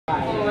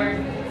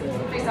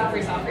freestyle,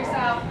 freestyle,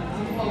 freestyle.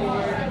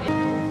 Forward.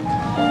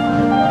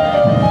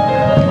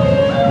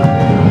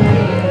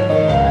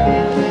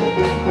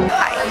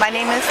 My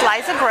name is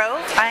Liza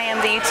Grove. I am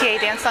the UTA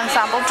Dance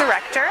Ensemble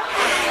Director,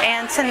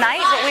 and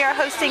tonight what we are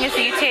hosting is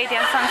the UTA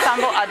Dance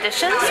Ensemble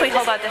Auditions. We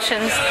hold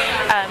auditions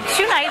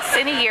 2 nights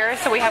in a year,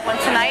 so we have one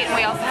tonight and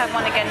we also have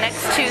one again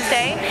next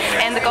Tuesday.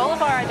 And the goal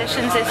of our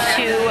auditions is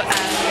to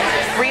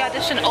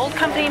re-audition old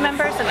company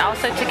members and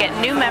also to get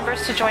new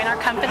members to join our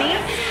company.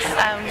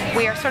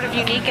 We are sort of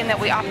unique in that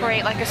we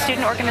operate like a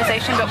student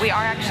organization, but we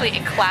are actually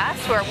a class.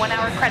 We're a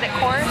 1-hour credit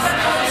course,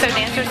 so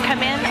dancers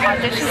come in,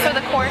 audition for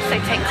the course, they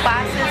take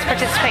classes,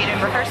 participate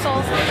in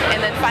rehearsals, and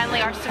then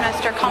finally our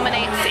semester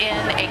culminates in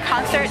a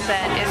concert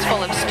that is full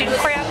of student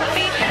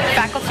choreography,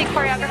 faculty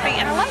choreography,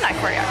 and alumni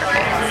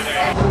choreography.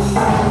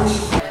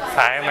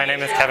 Hi, my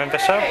name is Kevin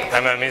Bishop.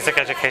 I'm a music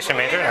education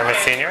major and I'm a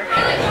senior.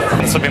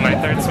 This will be my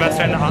 3rd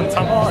semester in the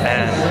ensemble,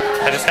 and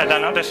I just got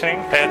done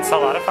auditioning. It's a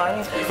lot of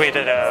fun. We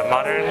did a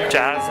modern,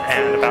 jazz,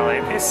 and a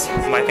ballet piece.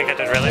 I think I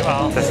did really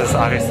well. This is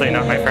obviously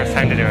not my first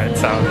time to do it,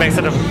 so it makes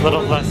it a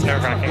little less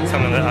nerve-wracking.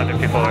 Some of the other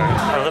people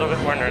are a little bit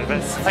more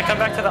nervous. I come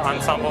back to the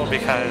ensemble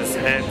because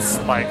it's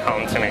like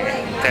home to me.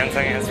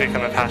 Dancing has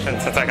become a passion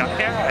since I got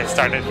here. I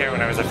started here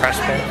when I was a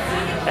freshman,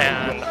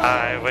 and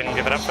I wouldn't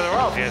give it up for the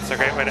world. It's a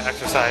great way to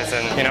exercise,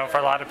 and you know, for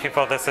a lot of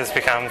people this has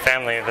become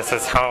family, this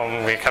is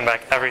home. We come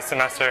back every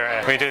semester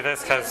and we do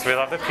this because we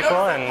love the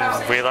people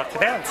and we love to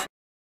dance.